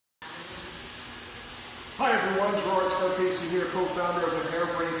everyone, Gerard Scarpese here, co-founder of the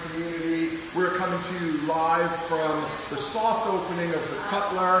Hairbrain community. We're coming to you live from the soft opening of the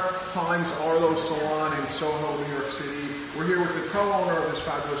Cutler Times Arlo Salon in Soho, New York City. We're here with the co-owner of this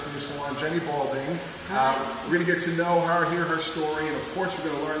fabulous new salon, Jenny Balding. We're going to get to know her, hear her story, and of course we're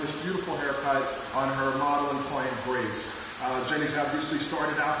going to learn this beautiful haircut on her model and client, Grace. Jenny's obviously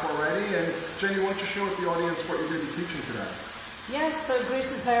started out already, and Jenny, why don't you share with the audience what you're going to be teaching today? Yes, so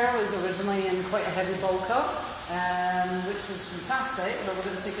Grace's hair was originally in quite a heavy bowl cut, which was fantastic, but we're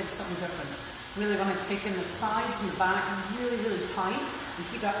going to take it to something different. Really want to take in the sides and the back really, really tight and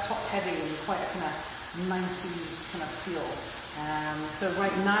keep that top heavy and quite a kind of 90s kind of feel. So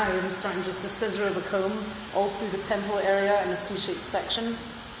right now I'm starting just to scissor over comb all through the temple area and the C-shaped section,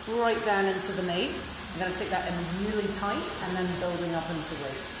 right down into the nape. I'm going to take that in really tight and then building up into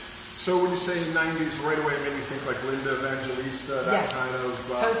weight. So when you say 90s, right away it made me think like Linda Evangelista, that kind of...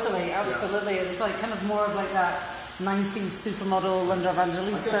 Totally, absolutely. Yeah. It was like kind of more of like that 90s supermodel Linda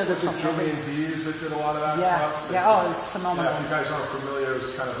Evangelista. I guess was it Julian Dees that did a lot of that stuff? Yeah, oh, it was phenomenal. Yeah, if you guys aren't familiar, it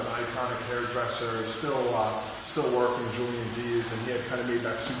was kind of an iconic hairdresser, still working, Julian Dees, and he had kind of made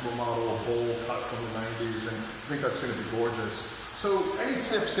that supermodel bowl cut from the 90s, and I think that's going to be gorgeous. So any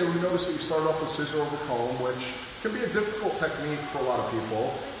tips here? We noticed that you start off with scissor over comb, which can be a difficult technique for a lot of people.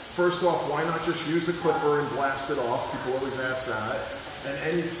 First off, why not just use a clipper and blast it off? People always ask that. And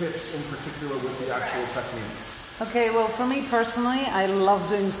any tips in particular with the actual technique? Okay, well for me personally, I love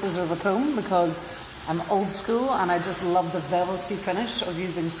doing scissor over comb because I'm old school and I just love the velvety finish of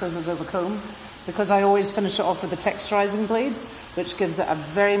using scissors over comb because I always finish it off with the texturizing blades, which gives it a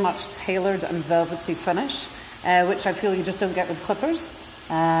very much tailored and velvety finish, which I feel you just don't get with clippers.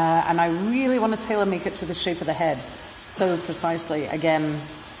 And I really want to tailor make it to the shape of the head so precisely. Again,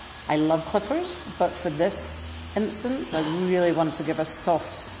 I love clippers, but for this instance, I really want to give a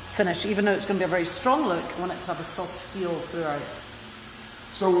soft finish. Even though it's going to be a very strong look, I want it to have a soft feel throughout.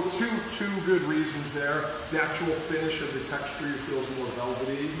 So two good reasons there. The actual finish of the texture you feel is more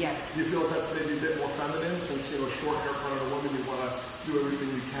velvety. Yes. Do you feel like that's maybe a bit more feminine since, you know, short haircut on a woman, you want to do everything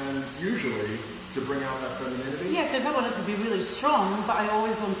you can usually to bring out that femininity? Yeah, because I want it to be really strong, but I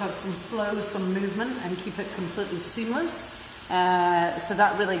always want to have some flow, some movement, and keep it completely seamless. So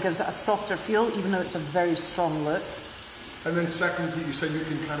that really gives it a softer feel, even though it's a very strong look. And then second, you said you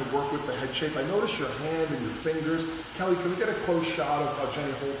can kind of work with the head shape. I noticed your hand and your fingers. Kelly, can we get a close shot of how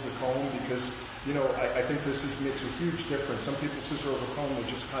Jenny holds the comb? Because, you know, I think this makes a huge difference. Some people scissor over comb, they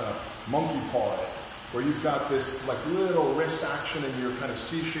just kind of monkey paw it. Where you've got this like little wrist action and you're kind of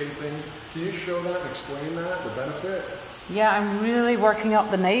C-shaping. Can you show that and explain that, the benefit? Yeah, I'm really working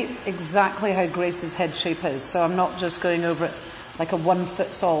up the nape exactly how Grace's head shape is. So I'm not just going over it like a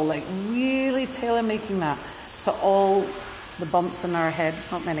one-fits-all, like really tailor-making that to all the bumps in our head.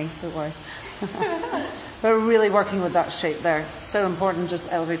 Not many, don't worry. We're really working with that shape there. It's so important,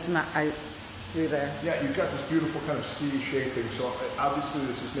 just elevating that out through there. Yeah, you've got this beautiful kind of C shaping. So obviously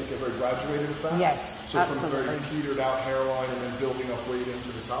this is making a very graduated effect. Yes, so absolutely. So from a very petered out hairline and then building up weight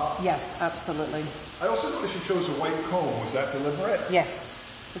into the top. Yes, absolutely. I also noticed you chose a white comb. Was that deliberate? Yes,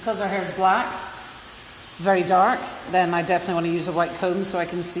 because our hair is black, very dark, then I definitely want to use a white comb so I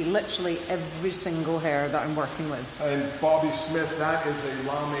can see literally every single hair that I'm working with. And Bobby Smith, that is a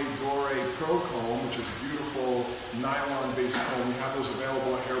Lame Dore Pro comb, which is a beautiful nylon-based comb. We have those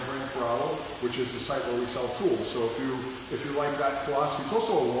available at Hairbrain Pro, which is the site where we sell tools. So if you like that philosophy, it's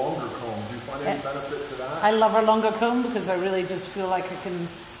also a longer comb. Do you find any benefit to that? I love a longer comb because I really just feel like I can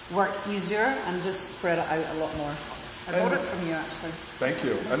work easier and just spread it out a lot more. I bought it from you, actually. Thank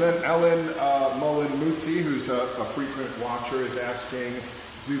you. And then Ellen Mullen-Muti, who's a frequent watcher, is asking,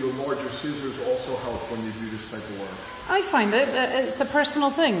 do the larger scissors also help when you do this type of work? I find it's a personal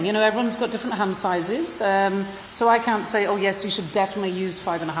thing. You know, everyone's got different hand sizes. So I can't say, oh, yes, you should definitely use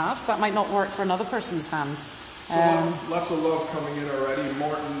 5.5. That might not work for another person's hand. So lots of love coming in already.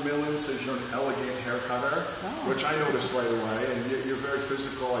 Martin Millen says you're an elegant hair cutter, which I noticed right away. And you're very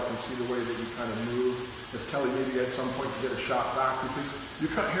physical. I can see the way that you kind of move. If Kelly, maybe at some point you get a shot back, because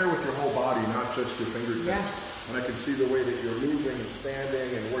you cut hair with your whole body, not just your fingertips. Yes. And I can see the way that you're moving and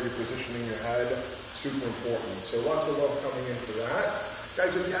standing and where you're positioning your head. Super important. So lots of love coming in for that.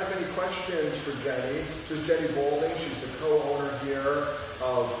 Guys, if you have any questions for Jenny, this is Jenny Balding. She's the co-owner here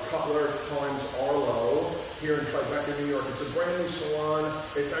of Cutler Times Arlo here in Tribeca, New York. It's a brand new salon.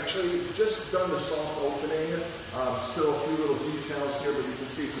 It's actually just done the soft opening. Still a few little details here, but you can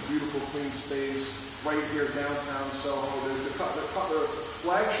see it's a beautiful, clean space right here downtown Soho. There's the Cutler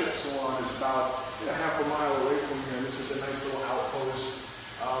flagship salon is about half a mile away from here, and this is a nice little outpost.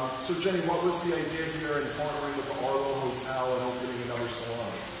 So Jenny, what was the idea here in partnering with the Arlo Hotel and opening another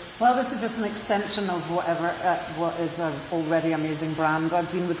salon? Well, this is just an extension of what is an already amazing brand.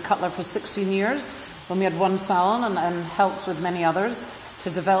 I've been with Cutler for 16 years when we had one salon and helped with many others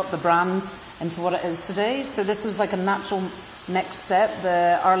to develop the brand into what it is today. So this was like a natural next step.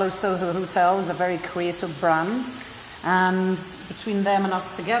 The Arlo Soho Hotel is a very creative brand, and between them and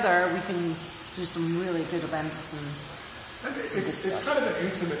us together, we can do some really good events. And it's kind of an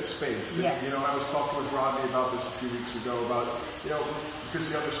intimate space. Yes. You know, I was talking with Rodney about this a few weeks ago about, you know, because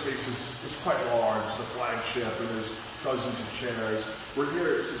the other space is quite large, the flagship, and there's dozens of chairs. We're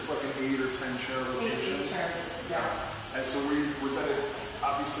here, it's like an 8 or 10 chair location. 8 chairs, yeah. And so was that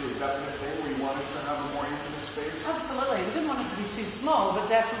obviously a definite thing? We wanted to have a more intimate space? Absolutely. We didn't want it to be too small, but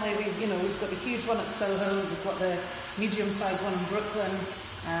definitely we've got the huge one at Soho, we've got the medium-sized one in Brooklyn,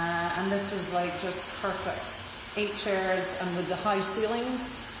 and this was like just perfect. 8 chairs, and with the high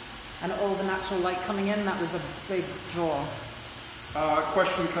ceilings and all the natural light coming in, that was a big draw.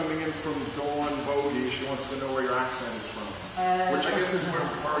 Question coming in from Dawn Bogey. She wants to know where your accent is from. Which I guess is where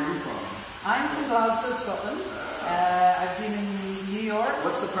are you from? I'm from Glasgow, Scotland. I've been in New York.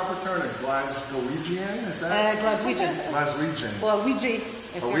 What's the proper term? Glaswegian? Is that? Glaswegian. Glaswegian. Well, a Ouija,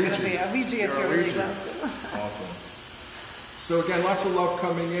 if you're going to be. A Ouija if you're really Glasgow. Awesome. So again, lots of love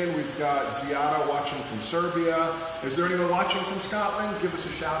coming in. We've got Ziada watching from Serbia. Is there anyone watching from Scotland? Give us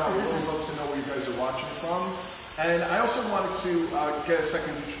a shout out. We'd always love to know where you guys are watching from. And I also wanted to get a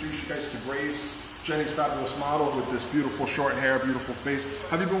second to introduce you guys to Grace, Jenny's fabulous model with this beautiful short hair, beautiful face.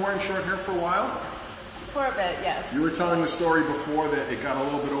 Have you been wearing short hair for a while? For a bit, yes. You were telling the story before that it got a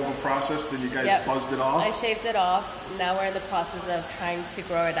little bit over-processed and you guys buzzed it off? I shaved it off. Now we're in the process of trying to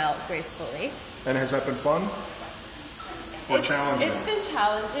grow it out gracefully. And has that been fun? Or challenging? It's been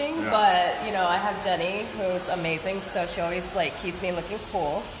challenging, but I have Jenny, who's amazing, so she always keeps me looking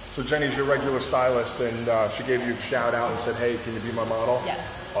cool. So Jenny's your regular stylist, and she gave you a shout out and said, "Hey, can you be my model?"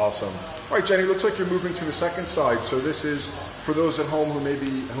 Yes. Awesome. All right, Jenny. Looks like you're moving to the second side. So this is for those at home who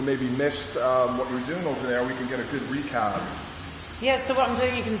maybe missed what you were doing over there. We can get a good recap. Yeah. So what I'm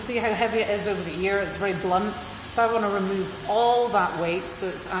doing, you can see how heavy it is over the ear. It's very blunt. So I want to remove all that weight, so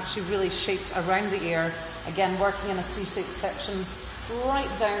it's actually really shaped around the ear. Again, working in a C-shaped section right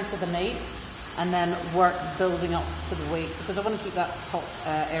down to the nape, and then work building up to the weight, because I want to keep that top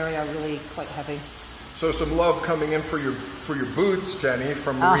area really quite heavy. So some love coming in for your boots, Jenny,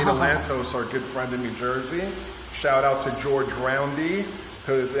 from Marina Lantos, our good friend in New Jersey. Shout out to George Roundy,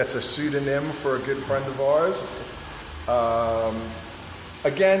 that's a pseudonym for a good friend of ours.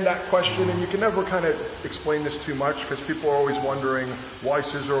 Again, that question, and you can never kind of explain this too much because people are always wondering why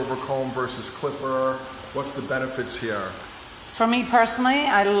scissor over comb versus clipper. What's the benefits here? For me personally,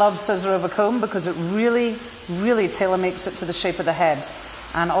 I love scissor over comb because it really, really tailor makes it to the shape of the head.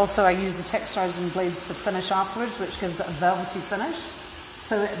 And also I use the texturizing blades to finish afterwards, which gives it a velvety finish.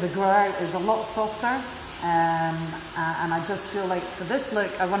 So the grow out is a lot softer. And I just feel like for this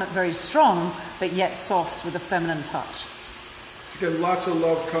look, I want it very strong, but yet soft with a feminine touch. So again, lots of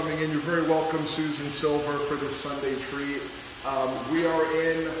love coming in. You're very welcome, Susan Silver, for this Sunday treat. We are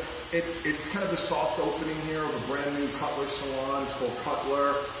in, it's kind of the soft opening here of a brand new Cutler salon. It's called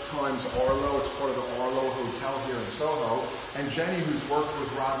Cutler times Arlo. It's part of the Arlo Hotel here in Soho. And Jenny, who's worked with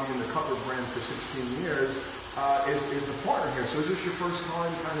Rodney in the Cutler brand for 16 years, is the partner here. So is this your first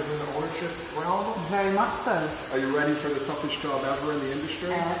time kind of in the ownership realm? Very much so. Are you ready for the toughest job ever in the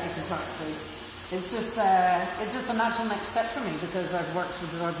industry? Exactly. It's just a natural next step for me because I've worked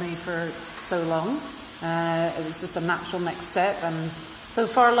with Rodney for so long. It was just a natural next step, and so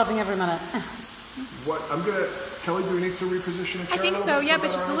far loving every minute. Kelly, do we need to reposition a chair? I think so, yeah,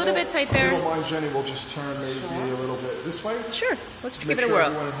 but just a little bit tight there. If you don't mind, Jenny, we'll just turn maybe a little bit this way. Sure, let's give Make it a sure whirl.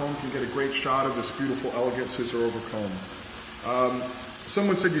 everyone at home can get a great shot of this beautiful, elegant scissor over comb.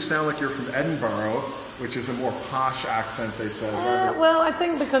 Someone said you sound like you're from Edinburgh, which is a more posh accent, they said. Well, I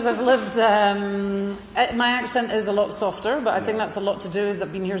think because I've lived, my accent is a lot softer, but I think that's a lot to do with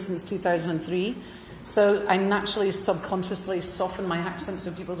I've been here since 2003. So I naturally, subconsciously soften my accent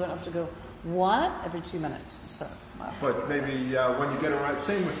so people don't have to go, what? Every 2 minutes. So. But maybe when you get around,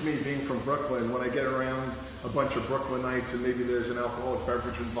 same with me being from Brooklyn, when I get around a bunch of Brooklynites and maybe there's an alcoholic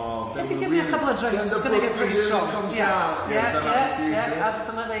beverage involved. If you give me a couple of drinks, it's going to get pretty strong. Yeah,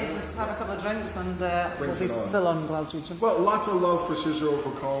 absolutely. Just have a couple of drinks and we'll be full on Glaswegian. Well, lots of love for scissor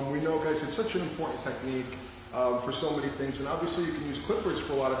over comb. We know, guys, it's such an important technique for so many things. And obviously you can use clippers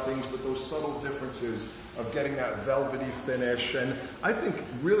for a lot of things, but those subtle differences of getting that velvety finish, and I think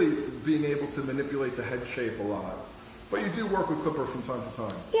really being able to manipulate the head shape a lot. But you do work with clipper from time to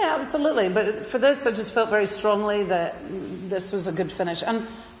time. Yeah, absolutely. But for this, I just felt very strongly that this was a good finish. And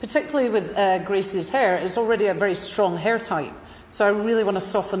particularly with Gracie's hair, it's already a very strong hair type. So I really want to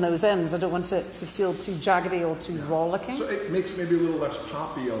soften those ends. I don't want it to feel too jaggedy or too raw looking. So it makes it maybe a little less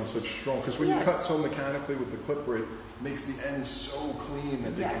poppy on such strong, because when you Yes. cut so mechanically with the clipper, it makes the ends so clean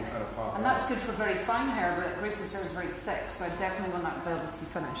that they Yeah. can kind of pop And out. that's good for very fine hair, but Grace's hair is very thick, so I definitely want that velvety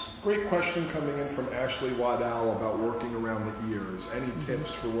finish. Great question coming in from Ashley Waddell about working around the ears. Any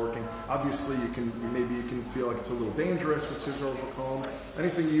tips for working? Obviously, maybe you can feel like it's a little dangerous with scissor over comb.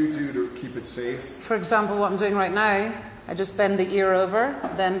 Anything you do to keep it safe? For example, what I'm doing right now, I just bend the ear over,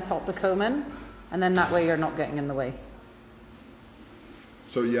 then pop the comb in, and then that way you're not getting in the way.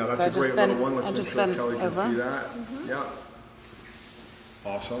 So yeah, that's So I a just great bend- little one. Let's I make just sure bend Kelly can over. see that. Yeah.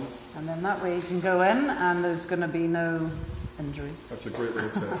 Awesome. And then that way you can go in, and there's going to be no injuries. That's a great little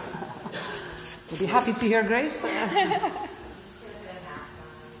tip. You'll be happy to hear, Grace.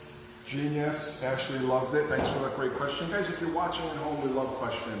 Genius. Ashley loved it. Thanks for that great question. Guys, if you're watching at home, we love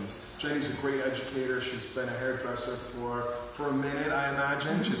questions. Jenny's a great educator. She's been a hairdresser for a minute, I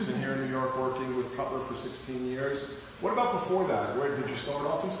imagine. She's been here in New York working with Cutler for 16 years. What about before that? Where did you start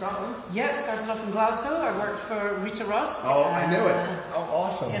off in Scotland? Yeah, started off in Glasgow. I worked for Rita Rusk. Oh, I knew it. Oh,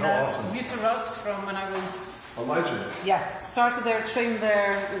 awesome. You How know, awesome. Rita Rusk from when I was, A legend. yeah, started there, trained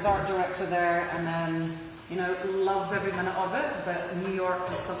there, was art director there, and then, you know, loved every minute of it. But New York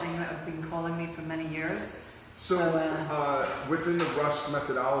was something that had been calling me for many years. So, within the Rust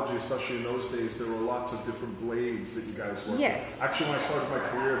methodology, especially in those days, there were lots of different blades that you guys worked Yes. with. Actually, when I started my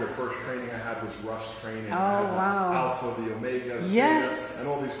career, the first training I had was Rust training. Oh, I had the wow. Alpha, the Omega, Yes. Theta, and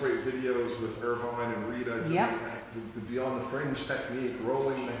all these great videos with Irvine and Rita. Yep. The Beyond the Fringe technique,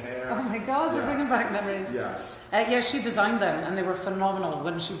 rolling the hair. Oh my God, you're Yeah. bringing back memories. Yeah. Yeah, she designed them, and they were phenomenal.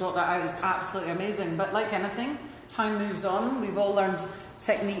 When she brought that out, it was absolutely amazing. But like anything, time moves on. We've all learned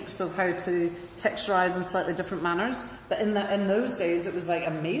techniques of how to texturize in slightly different manners. But in those days, it was like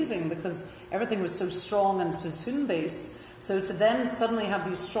amazing because everything was so strong and Sassoon based. So to then suddenly have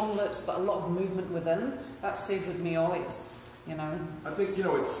these strong looks, but a lot of movement within, that stayed with me always. You know. I think, you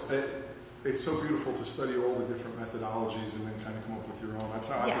know, it's so beautiful to study all the different methodologies and then kind of come up with your own. That's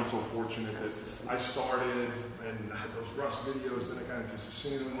how I've been so fortunate that I started and had those Rust videos, then I got into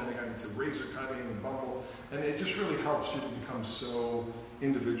Sassoon, and then I got into razor cutting and Bumble, and it just really helps you to become so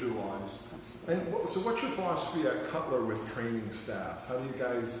individualized. And so what's your philosophy at Cutler with training staff? How do you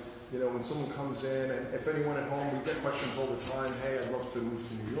guys, you know, when someone comes in, and if anyone at home, we get questions all the time, hey, I'd love to move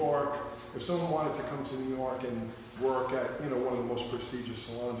to New York. If someone wanted to come to New York and work at, you know, one of the most prestigious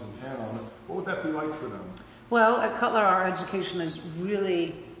salons in town, what would that be like for them? Well, at Cutler, our education is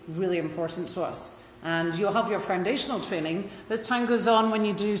really, really important to us. And you'll have your foundational training. But as time goes on, when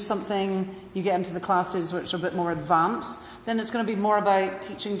you do something, you get into the classes which are a bit more advanced, then it's going to be more about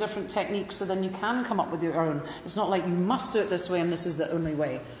teaching different techniques so then you can come up with your own. It's not like you must do it this way and this is the only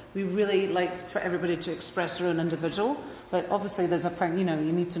way. We really like for everybody to express their own individual. But obviously there's you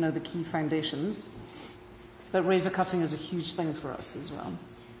need to know the key foundations. But razor cutting is a huge thing for us as well.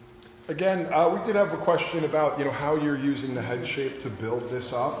 Again, we did have a question about, you know, how you're using the head shape to build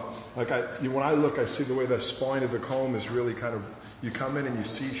this up. Like when I look, I see the way the spine of the comb is really kind of, you come in and you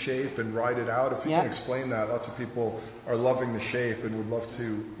see shape and ride it out. If you can explain that, lots of people are loving the shape and would love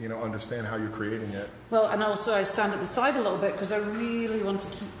to, you know, understand how you're creating it. Well, and also I stand at the side a little bit because I really want to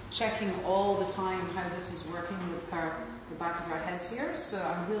keep checking all the time how this is working with the back of our heads here. So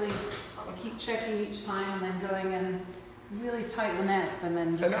I keep checking each time and then going in really tight the neck and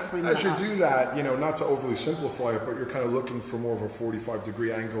then just bring as that you up. do that, you know, not to overly simplify it, but you're kind of looking for more of a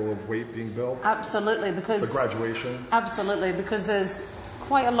 45-degree angle of weight being built. Absolutely, For because graduation. absolutely, because there's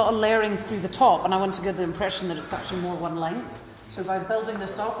quite a lot of layering through the top, and I want to give the impression that it's actually more one length. So by building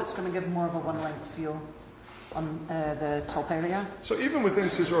this up, it's going to give more of a one length feel on the top area. So even within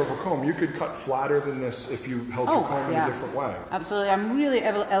scissor over comb, you could cut flatter than this if you held your comb in a different way. Absolutely. I'm really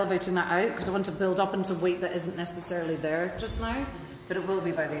elevating that out because I want to build up into weight that isn't necessarily there just now, but it will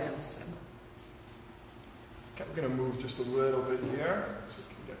be by the end. So. Okay, we're going to move just a little bit here so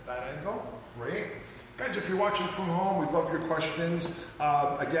we can get that angle. Great. Guys, if you're watching from home, we'd love your questions.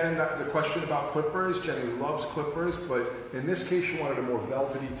 Again, the question about clippers, Jenny loves clippers, but in this case, she wanted a more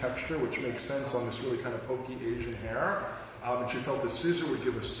velvety texture, which makes sense on this really kind of pokey Asian hair. And she felt the scissor would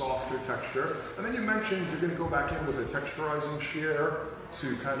give a softer texture. And then you mentioned you're going to go back in with a texturizing shear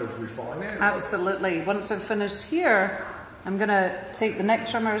to kind of refine it. Absolutely. Once I've finished here, I'm going to take the neck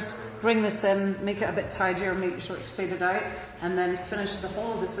trimmers, bring this in, make it a bit tidier, make sure it's faded out, and then finish the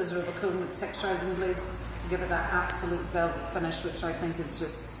whole of the scissor over comb with texturizing blades to give it that absolute velvet finish, which I think is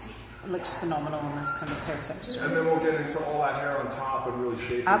just, looks phenomenal on this kind of hair texture. And then we'll get into all that hair on top and really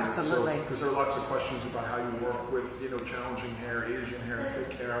shaping Absolutely. it. Because there are lots of questions about how you work with, you know, challenging hair, Asian hair,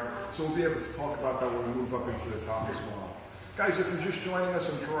 thick hair. So we'll be able to talk about that when we move up into the top as well. Guys, if you're just joining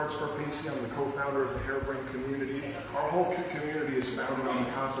us, I'm Gerard Scarpese. I'm the co-founder of the Hairbrain community. Our whole community is founded on the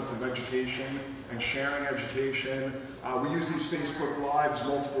concept of education and sharing education. We use these Facebook Lives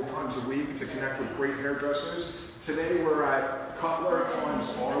multiple times a week to connect with great hairdressers. Today we're at Cutler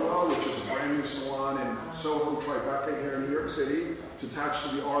times Arlo, which is a brand new salon in Soho, Tribeca here in New York City. It's attached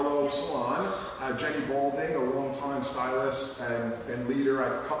to the Arlo salon. Jenny Balding, a longtime stylist and leader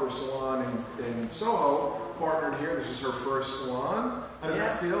at Cutler Salon in Soho, partnered here. This is her first salon. How does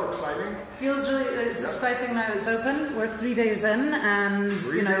that feel? Exciting? Feels really exciting now it's open. We're 3 days in, and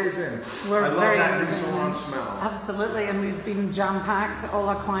Three days in. we're I love very that new amazing. salon smell. Absolutely, and we've been jam-packed. All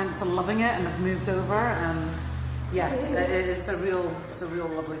our clients are loving it and have moved over, and yeah, it's a real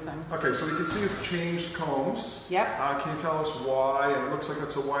lovely thing. Okay, so we can see you've changed combs. Yep. Can you tell us why? And it looks like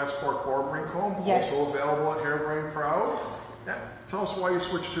it's a YS Park barbering comb. Yes. Also available at Hairbrain Pro. Yeah. Tell us why you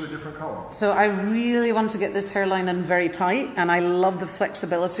switched to a different comb. So I really want to get this hairline in very tight, and I love the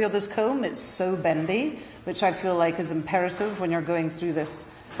flexibility of this comb. It's so bendy, which I feel like is imperative when you're going through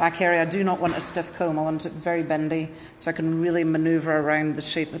this back area. I do not want a stiff comb. I want it very bendy, so I can really maneuver around the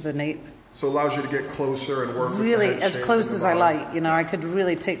shape of the nape. So it allows you to get closer and work Really, with the head as shape close and as the I body. like. You know, I could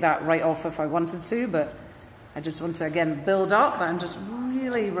really take that right off if I wanted to, but I just want to, again, build up. I'm just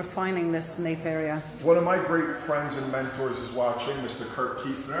really refining this nape area. One of my great friends and mentors is watching, Mr. Kurt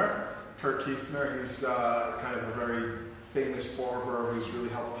Kiefner. Kurt Kiefner, he's kind of a very famous barber who's really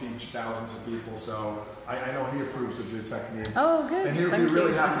helped teach thousands of people, so I know he approves of your technique. Oh, good. And he would be Thank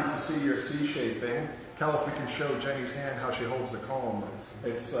really you. happy to see your C-shaping. Kel, if we can show Jenny's hand how she holds the comb.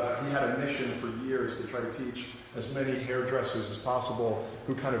 It's he had a mission for years to try to teach as many hairdressers as possible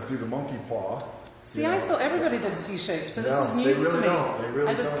who kind of do the monkey paw. See, You know? I thought everybody did C-shape, so this No, is they news really to me. don't. They really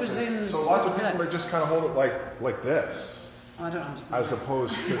I just don't. presumed. So lots of people, they just kind of hold it like this, I don't understand. as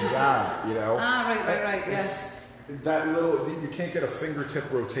opposed to that, you know? Right, It's that little, you can't get a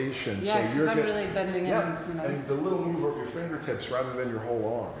fingertip rotation. Yeah, so because you're I'm getting, really bending yeah, in, you know. and the little move of your fingertips rather than your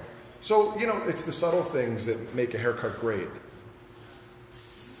whole arm. So, you know, it's the subtle things that make a haircut great.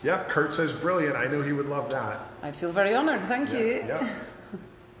 Yep, Kurt says brilliant. I knew he would love that. I feel very honored. Thank you. Yeah.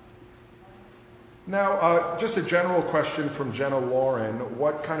 Now, just a general question from Jenna Lauren.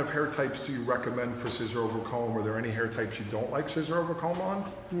 What kind of hair types do you recommend for scissor over comb? Are there any hair types you don't like scissor over comb on?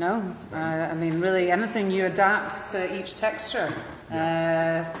 No, I mean, really anything you adapt to each texture.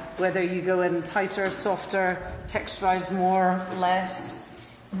 Whether you go in tighter, softer, texturize more, less.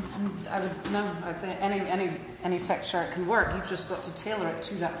 I think any texture can work. You've just got to tailor it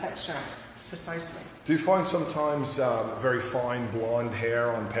to that texture precisely. Do you find sometimes very fine blonde hair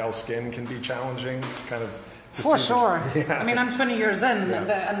on pale skin can be challenging? It's kind of For sure. Yeah. I mean, I'm 20 years in,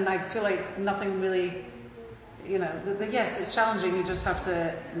 Yeah. and I feel like nothing really, you know, but yes, it's challenging. You just have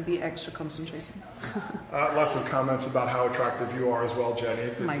to be extra concentrating. Lots of comments about how attractive you are as well,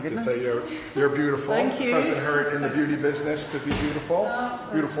 Jenny. My To goodness. say you're beautiful. Thank you. It doesn't hurt in the beauty business to be beautiful.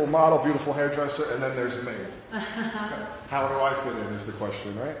 Beautiful model, beautiful hairdresser, and then there's me. How do I fit in is the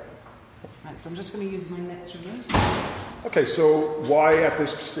question, right? Right, so I'm just going to use my neck trimmers. Okay, so why at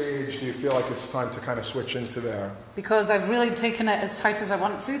this stage do you feel like it's time to kind of switch into there? Because I've really taken it as tight as I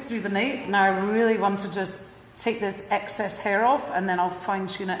want to through the nape. Now I really want to just take this excess hair off, and then I'll fine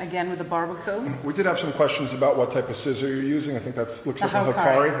tune it again with a barber comb. We did have some questions about what type of scissor you're using. I think that looks The like a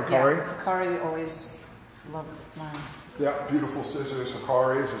Hikari. Hikari. Yeah, Hikari always love mine. Yeah, beautiful scissors,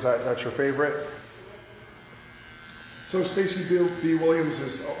 Hikaris. Is that's your favorite? So Stacey B. Williams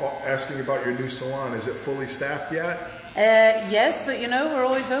is asking about your new salon. Is it fully staffed yet? Yes, but you know, we're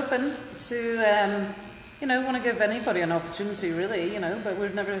always open to, you know, want to give anybody an opportunity, really, you know, but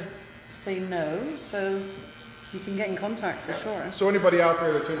we'd never say no, so you can get in contact for sure. So anybody out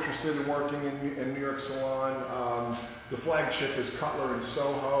there that's interested in working in New York Salon, the flagship is Cutler in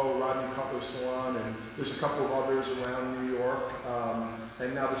Soho, Rodney Cutler Salon, and there's a couple of others around New York.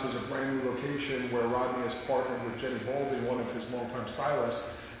 And now this is a brand new location where Rodney has partnered with Jenny Balding, one of his longtime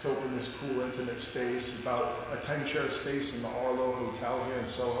stylists, to open this cool, intimate space, about a 10-chair space in the Arlo Hotel here in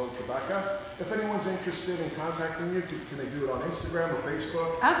Soho, Tribeca. If anyone's interested in contacting you, can they do it on Instagram or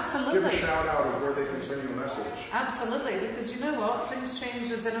Facebook? Absolutely. Give a shout out of where they can send you a message. Absolutely, because you know what, things change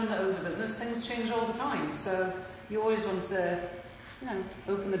as anyone that owns a business, things change all the time, so you always want to, you know,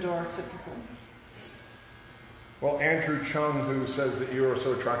 open the door to people. Well, Andrew Chung, who says that you are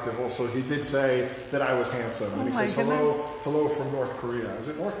so attractive, also, he did say that I was handsome. And he my says, goodness. hello from North Korea. Is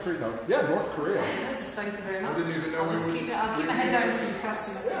it North Korea? No. Yeah, North Korea. Yes, thank you very much. I didn't even know I'll just keep my head down so you can't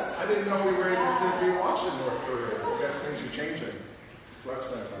see my face. Yeah, I didn't know we were able to be watched in North Korea. I guess things are changing. So that's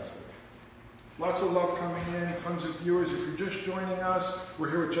fantastic. Lots of love coming in, tons of viewers. If you're just joining us, we're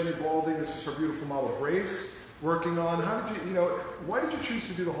here with Jenny Balding. This is her beautiful model, Grace. working on. How did you, why did you choose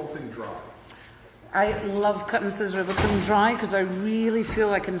to do the whole thing dry? I love cutting scissor over comb dry because I really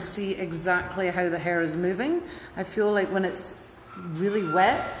feel I can see exactly how the hair is moving. I feel like when it's really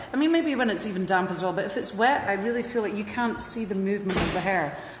wet, I mean maybe when it's even damp as well, but if it's wet, I really feel like you can't see the movement of the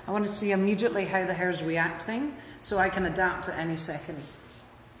hair. I want to see immediately how the hair is reacting so I can adapt at any second.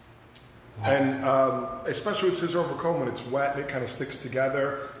 And especially with scissor over comb, when it's wet and it kind of sticks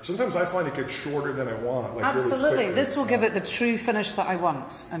together, sometimes I find it gets shorter than I want. Like Absolutely. Really this will give it the true finish that I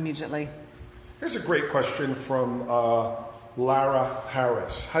want immediately. Here's a great question from Lara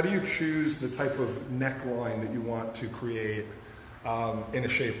Harris. How do you choose the type of neckline that you want to create in a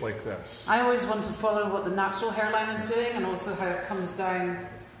shape like this? I always want to follow what the natural hairline is doing and also how it comes down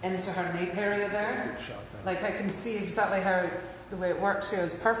into her nape area there. Good shot there. Like I can see exactly how the way it works here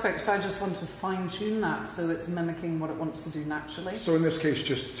is perfect, so I just want to fine tune that so it's mimicking what it wants to do naturally. So in this case,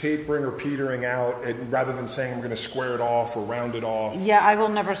 just tapering or petering out, and rather than saying I'm going to square it off or round it off. Yeah, I will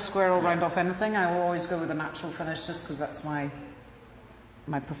never square or round off anything. I will always go with a natural finish just because that's my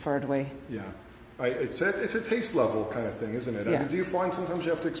preferred way. Yeah. It's a taste level kind of thing, isn't it? Yeah. I mean, do you find sometimes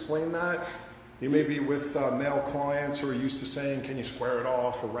you have to explain that? You may be with male clients who are used to saying, can you square it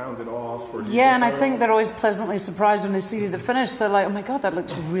off or round it off? Or Yeah, and I think they're always pleasantly surprised when they see the finish. They're like, oh my God, that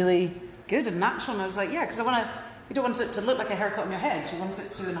looks really good and natural. And I was like, yeah, because you don't want it to look like a haircut on your head. You want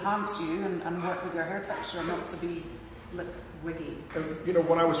it to enhance you and work with your hair texture, not to look wiggy. And,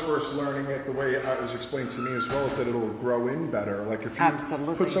 when I was first learning it, the way it was explained to me as well is that it'll grow in better. Like if you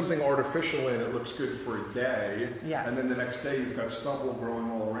Absolutely. put something artificial in, it looks good for a day, Yeah. and then the next day you've got stubble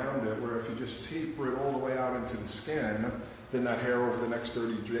growing all around it, where if you just taper it all the way out into the skin, then that hair over the next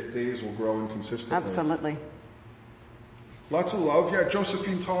 30 days will grow in consistently. Absolutely. Lots of love. Yeah,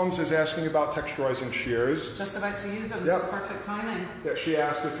 Josephine Toms is asking about texturizing shears. Just about to use them, Yep. so perfect timing. Yeah, she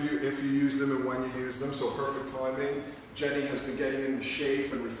asked if you use them and when you use them, so perfect timing. Jenny has been getting into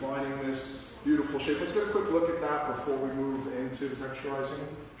shape and refining this beautiful shape. Let's get a quick look at that before we move into texturizing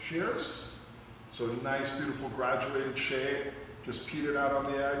shears. So nice, beautiful graduated shape. Just petered out on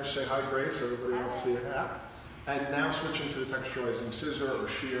the edge. Say hi, Grace. Everybody wants to see a hat. And now switching to the texturizing scissor or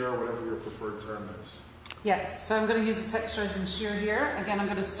shear, whatever your preferred term is. Yes, so I'm going to use a texturizing shear here. Again, I'm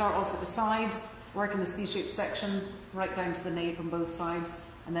going to start off at the side, work in the C-shaped section, right down to the nape on both sides,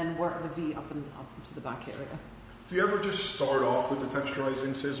 and then work the V up into the back area. Do you ever just start off with the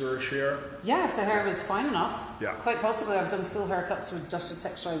texturizing scissor or shear? Yeah, if the hair was fine enough. Yeah. Quite possibly I've done full haircuts with just a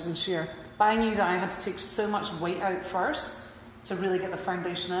texturizing shear. But I knew that I had to take so much weight out first to really get the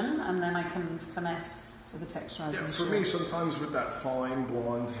foundation in, and then I can finesse for the texturizing Yeah, for shear. me, sometimes with that fine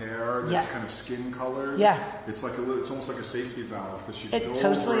blonde hair that's kind of skin colored, it's like it's almost like a safety valve because you can go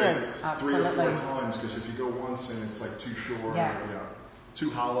totally over is. it Absolutely. 3 or 4 times because if you go once and it's like too short, too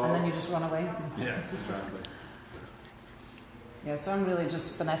hollow. And then you just run away. Yeah, exactly. Yeah, so I'm really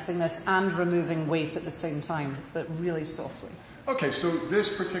just finessing this and removing weight at the same time, but really softly. Okay, so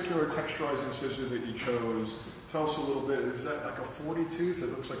this particular texturizing scissor that you chose, tell us a little bit, is that like a 40 tooth? It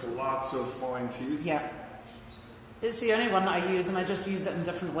looks like lots of fine teeth. Yeah. It's the only one that I use, and I just use it in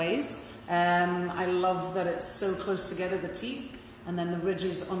different ways. I love that it's so close together, the teeth, and then the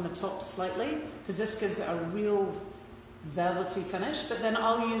ridges on the top slightly, because this gives it a real velvety finish. But then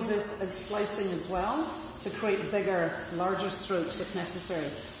I'll use this as slicing as well to create bigger, larger strokes if necessary.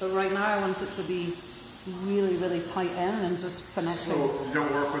 But right now I want it to be really, really tight in and just finessing. So you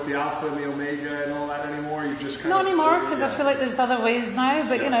don't work with the alpha and the omega and all that anymore? You just kind Not of... anymore, because I feel like there's other ways now,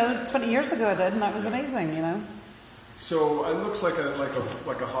 but 20 years ago I did, and that was amazing, So it looks like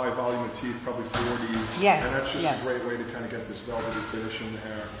a high volume of teeth, probably 40. Yes. And that's just a great way to kind of get this velvety finish in the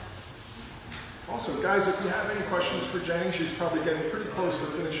hair. Also, guys, if you have any questions for Jenny, she's probably getting pretty close to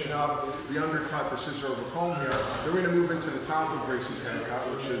finishing up the undercut, the scissor over comb here. Then we're going to move into the top of Grace's haircut,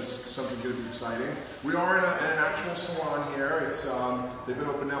 which is something going to be exciting. We are in an actual salon here. It's they've been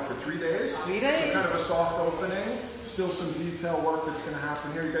open now for 3 days. 3 days. So kind of a soft opening. Still some detail work that's going to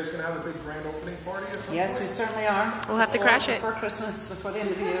happen here. You guys going to have a big grand opening party at some point? Yes, we certainly are. We'll have to crash it. Before Christmas, before the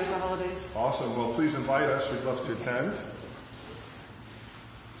end of the year's holidays. Awesome. Well, please invite us. We'd love to attend.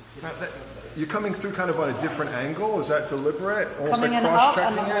 You're coming through kind of on a different angle. Is that deliberate? Almost Coming like in up,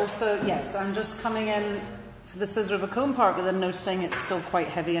 and cross-checking it? also, yes, I'm just coming in for the scissor over comb part, but then noticing it's still quite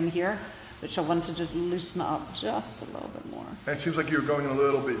heavy in here, which I want to just loosen it up just a little bit more. And it seems like you were going a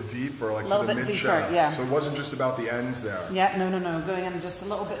little bit deeper, like A little to the bit mid-shaft. deeper, yeah. So it wasn't just about the ends there. Yeah, no, going in just a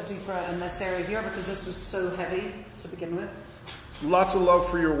little bit deeper in this area here because this was so heavy to begin with. Lots of love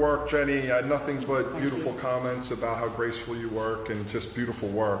for your work, Jenny. Nothing but beautiful comments about how graceful you work and just beautiful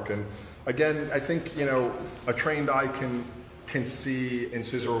work. And again, I think, a trained eye can see in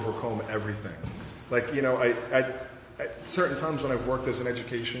scissor over comb everything. Like, you know, at certain times when I've worked as an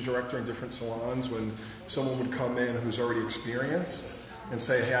education director in different salons, when someone would come in who's already experienced and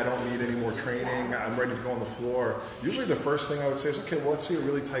say, hey, I don't need any more training, I'm ready to go on the floor, usually the first thing I would say is, okay, well, let's see a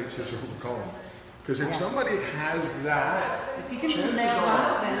really tight scissor over comb. Because if somebody has that, if you can nail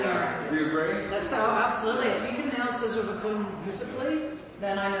that, then do you agree? that's absolutely. If you can nail scissor over comb beautifully,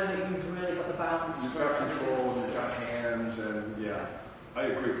 then I know that you've really got the balance. You've got control, you've got hands, and yeah, I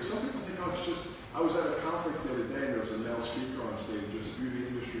agree. Because some people think, oh, it's just. I was at a conference the other day, and there was a male speaker on stage. It was a beauty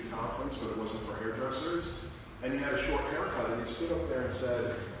industry conference, but it wasn't for hairdressers. And he had a short haircut, and he stood up there and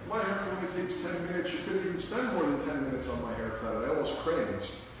said, my haircut only takes 10 minutes. You couldn't even spend more than 10 minutes on my haircut. And I almost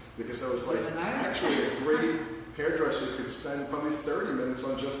cringed, because I was like, actually, a great hairdresser could spend probably 30 minutes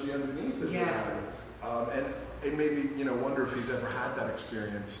on just the underneath if you had it. And it made me, you know, wonder if he's ever had that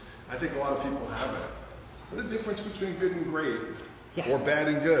experience. I think a lot of people haven't. The difference between good and great, or bad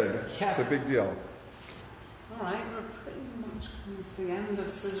and good, it's a big deal. All right, we're pretty much coming to the end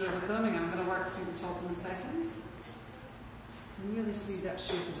of scissor over combing. I'm going to work through the top in a second. You really see that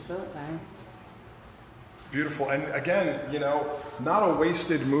shape is built now. Beautiful, and again, you know, not a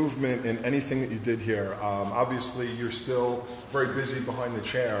wasted movement in anything that you did here. Obviously, you're still very busy behind the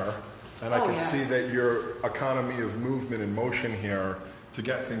chair, and I can see that your economy of movement and motion here to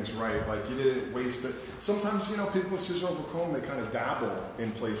get things right, like you didn't waste it. Sometimes, you know, people with scissor over comb, they kind of dabble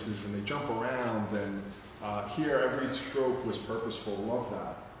in places and they jump around, and here every stroke was purposeful. Love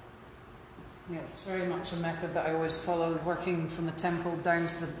that. Yeah, it's very much a method that I always followed, working from the temple down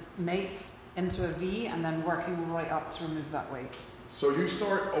to the nape into a V, and then working right up to remove that weight. So you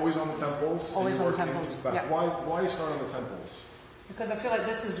start always on the temples? Always on the temples, yeah. Why you start on the temples? Because I feel like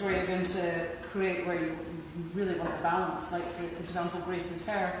this is where you're going to create where you really want the balance. Like, for example, Grace's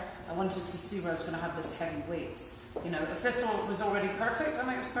hair, I wanted to see where I was going to have this heavy weight. You know, if this was already perfect, I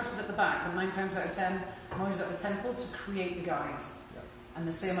might have started at the back, but 9 times out of 10, I'm always at the temple to create the guide. Yeah. And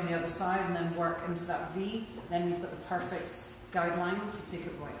the same on the other side, and then work into that V, then you've got the perfect guideline to take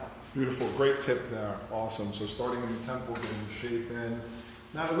it right up. Beautiful, great tip there, awesome. So starting in the temple, getting the shape in.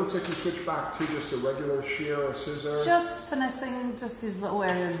 Now it looks like you switch back to just a regular shear or scissor. Just finessing just these little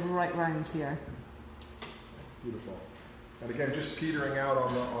areas right round here. Beautiful. And again, just petering out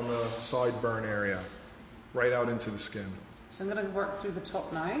on the sideburn area, right out into the skin. So I'm going to work through the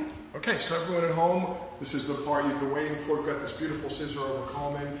top now. Okay, so everyone at home, this is the part you've been waiting for. We've got this beautiful scissor over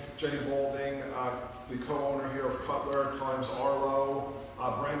combing. Jenny Balding, the co-owner here of Cutler times Arlo,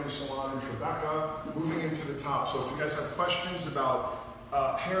 brand new salon in Tribeca, moving into the top. So if you guys have questions about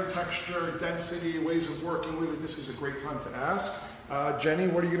hair texture, density, ways of working with it, this is a great time to ask. Jenny,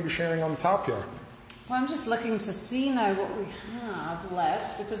 what are you going to be sharing on the top here? Well, I'm just looking to see now what we have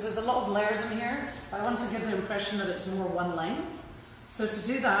left, because there's a lot of layers in here. I want to give the impression that it's more one length. So to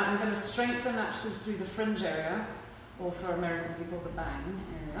do that, I'm going to strengthen actually through the fringe area, or for American people, the bang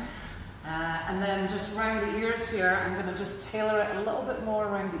area. And then just around the ears here, I'm going to just tailor it a little bit more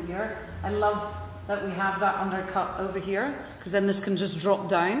around the ear. I love that we have that undercut over here, because then this can just drop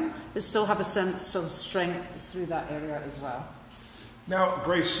down, but still have a sense of strength through that area as well. Now,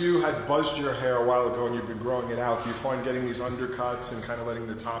 Grace, you had buzzed your hair a while ago and you've been growing it out. Do you find getting these undercuts and kind of letting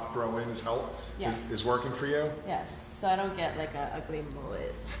the top grow in is working for you? Yes, so I don't get like an ugly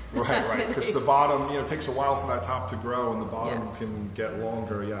mullet. Right, because the bottom, you know, it takes a while for that top to grow and the bottom can get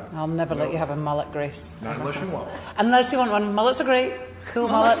longer, I'll never let you have a mullet, Grace. Not unless you want one. Unless you want one. Mullets are great. Cool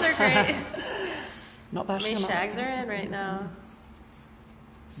mullets. Mullets are great. Not bashing My shags are in right now.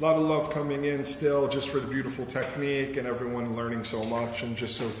 A lot of love coming in still just for the beautiful technique and everyone learning so much, and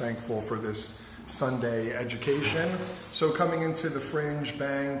just so thankful for this Sunday education. So coming into the fringe,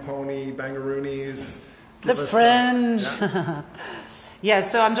 bang, pony, bangaroonies. The fringe. Yeah,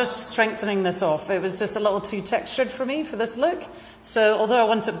 so I'm just strengthening this off. It was just a little too textured for me for this look. So although I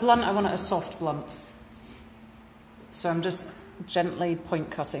want it blunt, I want it a soft blunt. So I'm just gently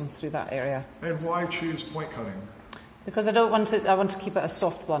point cutting through that area. And why choose point cutting? Because I want to keep it a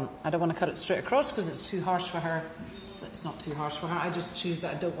soft blunt. I don't want to cut it straight across because it's too harsh for her. It's not too harsh for her. I just choose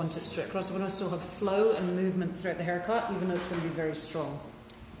that I don't want it straight across. I want to still have flow and movement throughout the haircut, even though it's going to be very strong.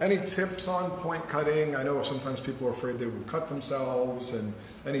 Any tips on point cutting? I know sometimes people are afraid they will cut themselves, and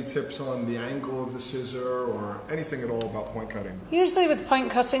any tips on the angle of the scissor or anything at all about point cutting? Usually with point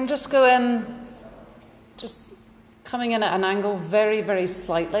cutting, just go in, just coming in at an angle very, very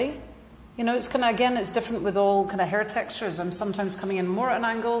slightly. You know, it's kind of, again, it's different with all kind of hair textures. I'm sometimes coming in more at an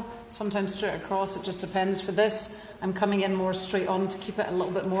angle, sometimes straight across. It just depends. For this, I'm coming in more straight on to keep it a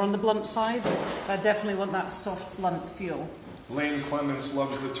little bit more on the blunt side. I definitely want that soft, blunt feel. Lane Clements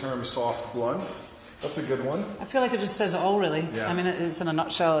loves the term soft blunt. That's a good one. I feel like it just says it all, really. Yeah. I mean, it is in a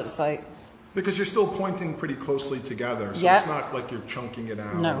nutshell. It's like, Because you're still pointing pretty closely together, so Yeah. it's not like you're chunking it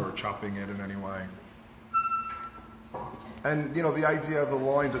out No. or chopping it in any way. And you know, the idea of the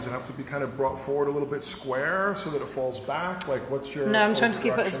line, does it have to be kind of brought forward a little bit square so that it falls back? Like, what's your No, I'm trying to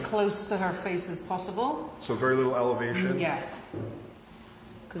keep it as direction? close to her face as possible. So very little elevation. Yes.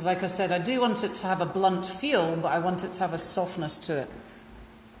 Because like I said, I do want it to have a blunt feel, but I want it to have a softness to it.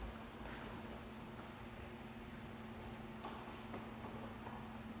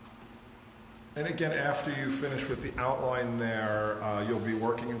 And again, after you finish with the outline there, you'll be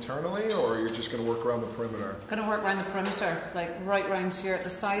working internally, or you're just going to work around the perimeter? Going to work around the perimeter, like right round here at the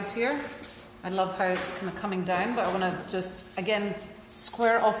sides here. I love how it's kind of coming down, but I want to just, again,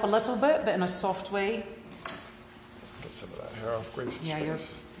 square it off a little bit, but in a soft way. Let's get some of that hair off Grace's Yeah, you're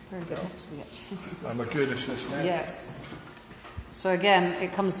face. very good at it. I'm a good assistant. Yes. So again,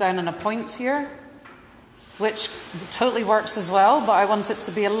 it comes down in a point here, which totally works as well, but I want it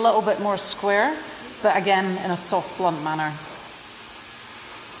to be a little bit more square, but again, in a soft, blunt manner.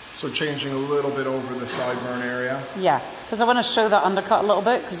 So changing a little bit over the sideburn area. Yeah, because I want to show that undercut a little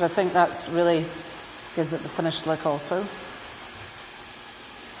bit, because I think that's really gives it the finished look also.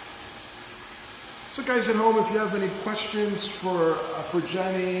 So guys at home, if you have any questions for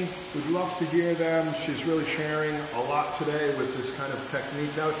Jenny, we'd love to hear them. She's really sharing a lot today with this kind of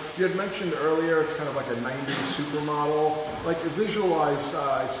technique. Now, you had mentioned earlier, it's kind of like a 90s supermodel. Like, visualize,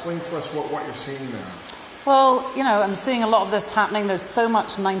 explain for us what you're seeing there. Well, you know, I'm seeing a lot of this happening. There's so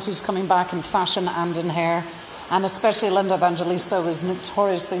much 90s coming back in fashion and in hair. And especially Linda Evangelista was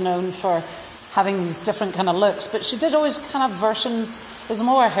notoriously known for having these different kind of looks. But she did always kind of versions. It was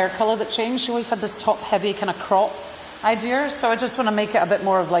more a hair colour that changed. She always had this top-heavy kind of crop idea. So I just want to make it a bit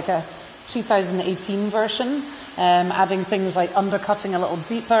more of like a 2018 version, adding things like undercutting a little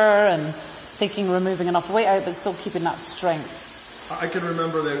deeper and removing enough weight out, but still keeping that strength. I can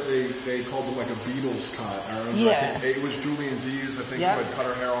remember that they called it like a Beatles cut. I remember Yeah. I think it was Julian Dees, I think, Yeah. who had cut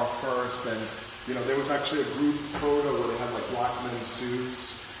her hair off first. And, you know, there was actually a group photo where they had like black men in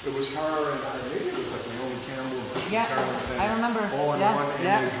suits. It was her and maybe it was like Naomi Campbell and Christian Yeah, Turlington. I remember. All in Yeah, one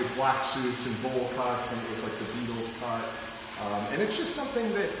yeah. image with black suits and bowl cuts, and it was like the Beatles cut. And it's just something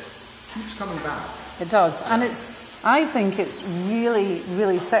that keeps coming back. It does. And I think it's really,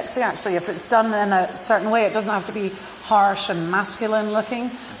 really sexy actually. If it's done in a certain way, it doesn't have to be harsh and masculine looking.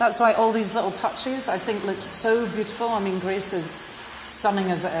 That's why all these little touches I think look so beautiful. I mean, Grace is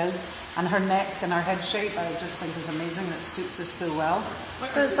stunning as it is. And her neck and her head shape, I just think is amazing. It suits her so well.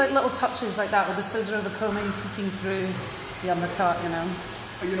 So it's like little touches like that with the scissor, the combing, peeking through the undercut, you know.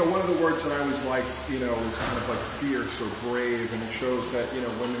 You know, one of the words that I always liked, you know, is kind of like fierce or brave, and it shows that, you know,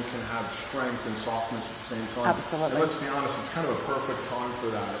 women can have strength and softness at the same time. Absolutely. And let's be honest, it's kind of a perfect time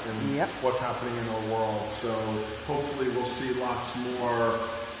for that in Yep. what's happening in our world. So hopefully we'll see lots more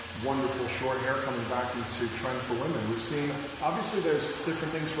wonderful short hair coming back into trend for women. We've seen, obviously there's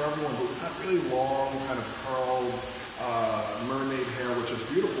different things for everyone, but we've had really long, kind of curled mermaid hair, which is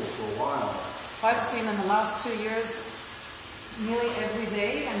beautiful for a while. I've seen in the last 2 years, nearly every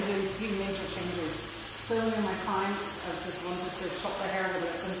day, I'm doing 3 major changes. So many of my clients have just wanted to chop their hair,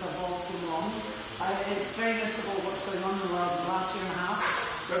 whether it's into a bald or long. It's very noticeable what's going on in the world in the last year and a half.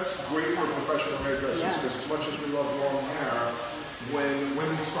 That's great for professional hairdressers, Yeah. because as much as we love long hair, when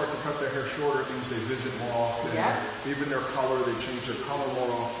women start to cut their hair shorter, it means they visit more often. Yeah. Even their color, they change their color more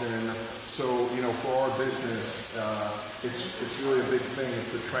often. So, you know, for our business, it's really a big thing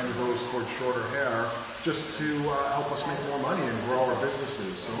if the trend goes towards shorter hair, just to help us make more money and grow our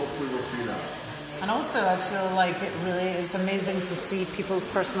businesses. So hopefully we'll see that. And also, I feel like it really is amazing to see people's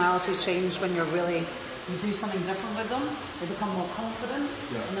personality change when you do something different with them. They become more confident,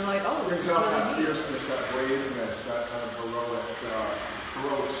 and they're like, oh, this is Brings out that really neat. fierceness, that braveness, that kind of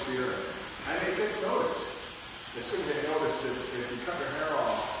heroic spirit. And it gets noticed. It's going to get noticed if you cut your hair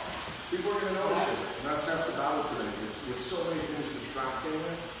off. People are going to notice it. And that's half the battle today. With so many things distracting,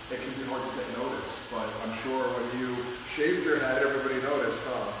 it can be hard to get noticed. But I'm sure when you shaved your head, everybody noticed,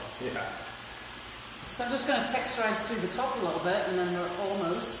 huh? Yeah. So I'm just going to texturize through the top a little bit, and then we're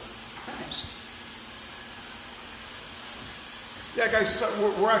almost finished. Yeah, guys, so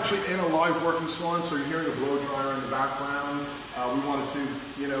we're actually in a live working salon, so you're hearing a blow dryer in the background. We wanted to,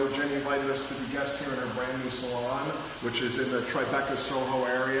 you know, Jenny invited us to be guests here in her brand new salon, which is in the Tribeca, Soho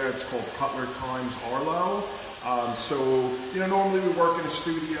area. It's called Cutler Times Arlo. So, you know, normally we work in a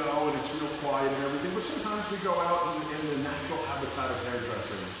studio and it's real quiet and everything, but sometimes we go out in the natural habitat of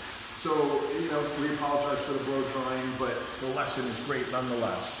hairdressers. So, you know, we apologize for the blow drying, but the lesson is great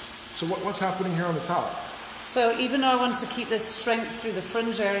nonetheless. So what's happening here on the top? So even though I want to keep this strength through the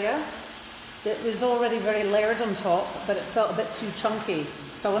fringe area, it was already very layered on top, but it felt a bit too chunky.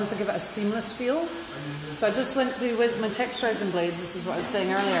 So I wanted to give it a seamless feel. So I just went through with my texturizing blades, this is what I was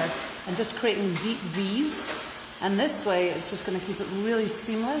saying earlier, and just creating deep V's. And this way, it's just going to keep it really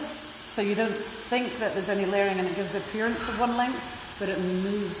seamless, so you don't think that there's any layering, and it gives the appearance of one length, but it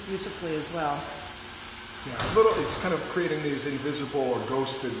moves beautifully as well. Yeah, it's kind of creating these invisible or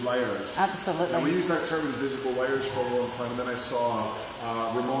ghosted layers. Absolutely. And we use that term invisible layers for a long time, and then I saw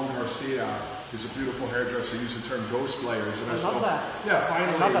Ramon Garcia, who's a beautiful hairdresser, use the term ghost layers. And I love that. Yeah,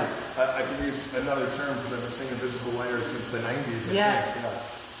 finally, I love it. I can use another term because I've been saying invisible layers since the 90s, I Yeah. think. Yeah.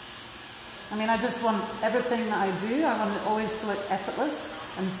 I mean, I just want everything that I do, I want it always to look effortless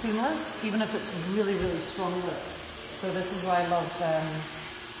and seamless, even if it's really, really strong look. So this is why I love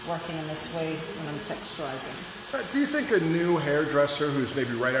working in this way when I'm texturizing. Do you think a new hairdresser who's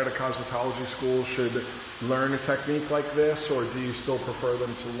maybe right out of cosmetology school should learn a technique like this, or do you still prefer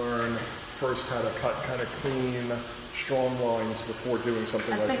them to learn first how to cut kind of clean, strong lines before doing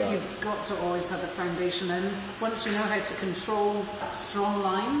something like that? I think you've got to always have the foundation in. Once you know how to control strong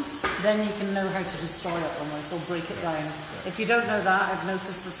lines, then you can know how to destroy it almost, or break it down. If you don't know that, I've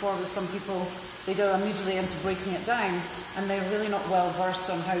noticed before with some people, they go immediately into breaking it down, and they're really not well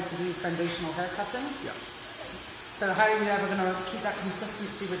versed on how to do foundational hair cutting. Yeah. So how are you ever going to keep that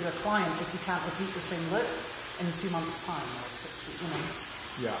consistency with your client if you can't repeat the same look in 2 months' time or 6 weeks, you know?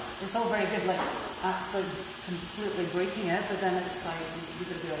 Yeah. It's all very good, like, absolutely completely breaking it, but then it's like, you've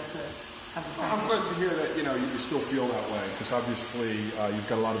got to be able to have a I'm glad to hear that, you know, you still feel that way, because obviously you've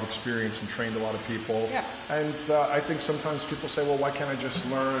got a lot of experience and trained a lot of people. Yeah. And I think sometimes people say, well, why can't I just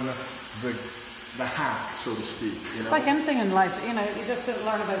learn the hack, so to speak? You It's know? like anything in life, you know, you just don't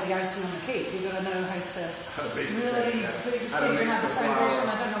learn about the icing on the cake. You've got to know how to bake the really cake, yeah. put your How to cake mix and have the the foundation.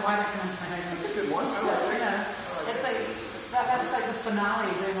 flour. I don't know why that came into my head. That's a good one. I But, like you it. know, it's like, that's like the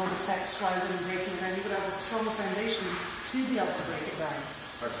finale, doing all the texturizing and breaking it down. You've got to have a strong foundation to be able to break it down,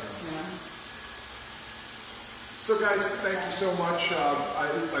 Excellent. you know. So guys, thank you so much.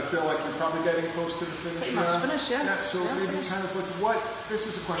 I feel like you're probably getting close to the finish. Pretty much finished, yeah. So Yeah, maybe finished. kind of like this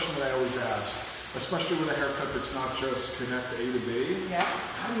is a question that I always ask, especially with a haircut that's not just connect A to B. Yeah.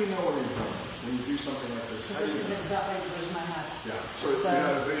 How do you know what you're doing when you do something like this? How Because do this you is exactly the vision I had. Yeah. So you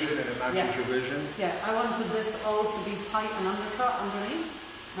had a vision and it matches Yeah. your vision. Yeah, I wanted this all to be tight and undercut underneath.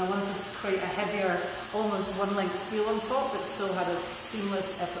 And I wanted to create a heavier, almost one-length feel on top that still had a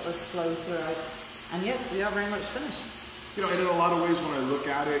seamless, effortless flow throughout. And yes, we are very much finished. You know, in a lot of ways, when I look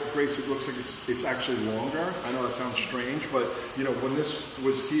at it, Grace, it looks like it's actually longer. I know that sounds strange, but you know, when this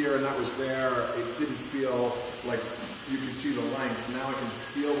was here and that was there, it didn't feel like you could see the length. Now I can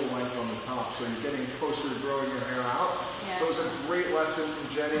feel the length on the top, so you're getting closer to growing your hair out. Yeah. So it was a great lesson from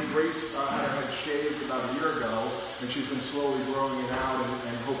Jenny. Grace had her head shaved about a year ago, and she's been slowly growing it out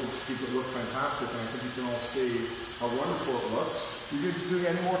and hoping to keep it look fantastic. And I think you can all see how wonderful it looks. You guys doing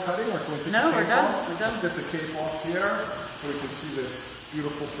any more cutting, or can we take No, the we're cape done. off? We're done. Let's get the cape off here so we can see the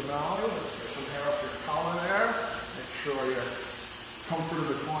beautiful finale. Let's get some hair up your collar there. Make sure your comfort of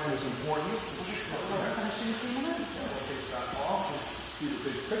the client is important. Finishing 3 minutes. We'll take that off and see the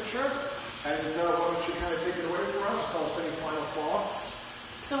big picture. And why don't you kind of take it away for us? Tell us any final thoughts.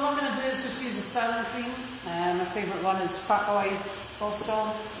 So what I'm going to do is just use a styling cream. My favourite one is Fat Boy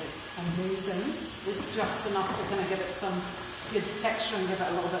Boston. It's amazing. It's just enough to kind of give it some good texture and give it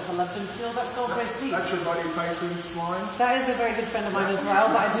a little bit of a Lipton feel. That's all very sweet. That's your buddy Tyson's line. That is a very good friend of mine as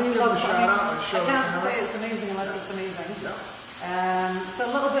well, but I Let's do give love it a it. shout out and I show can't it. say it's amazing unless it's amazing. Yeah. So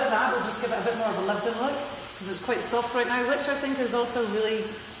a little bit of that will just give it a bit more of a Lipton look, because it's quite soft right now, which I think is also really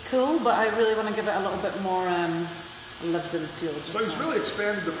cool, but I really want to give it a little bit more Lipton feel. So he's really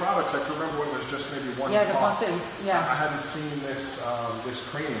expanded the products. I can remember when it was just maybe one Yeah, the pot. putty, yeah. I hadn't seen this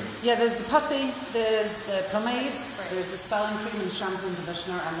cream. Yeah, there's the putty, there's the pomade, there's the styling cream and shampoo and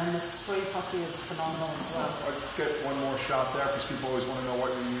conditioner, and then the spray putty is phenomenal as well. I'll get one more shot there because people always want to know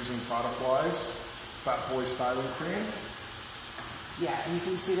what you're using product-wise. Fat Boy Styling Cream. Yeah, and you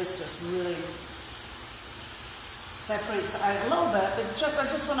can see this just really separates it out a little bit, but I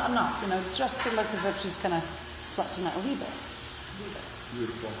just want it enough, you know, just to look as if she's kind of slept in it a wee bit.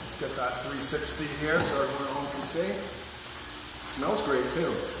 Beautiful. Let's get that 360 here so everyone at home can see. Smells great too.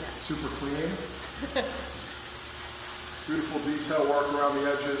 Yeah. Super clean. Beautiful detail work around the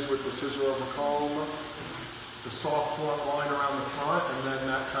edges with the scissor over comb. The soft blunt line around the front, and then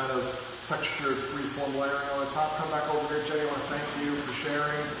that kind of textured freeform layering on the top. Come back over here, Jenny. I want to thank you for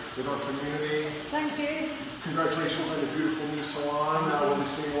sharing with our community. Thank you. Congratulations on your beautiful new salon. We'll be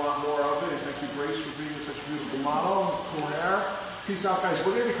seeing a lot more of it. And thank you, Grace, for being such a beautiful model. Cool hair. Peace out, guys.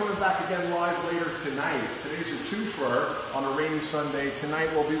 We're going to be coming back again live later tonight. Today's a twofer on a rainy Sunday. Tonight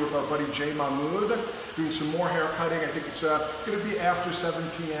we'll be with our buddy Jay Mahmood doing some more hair cutting. I think it's going to be after 7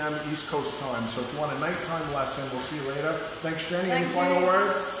 p.m. East Coast time. So if you want a nighttime lesson, we'll see you later. Thanks, Jenny. Any final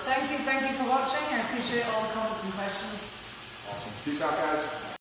words? Thank you for watching. I appreciate all the comments and questions. Awesome. Peace out, guys.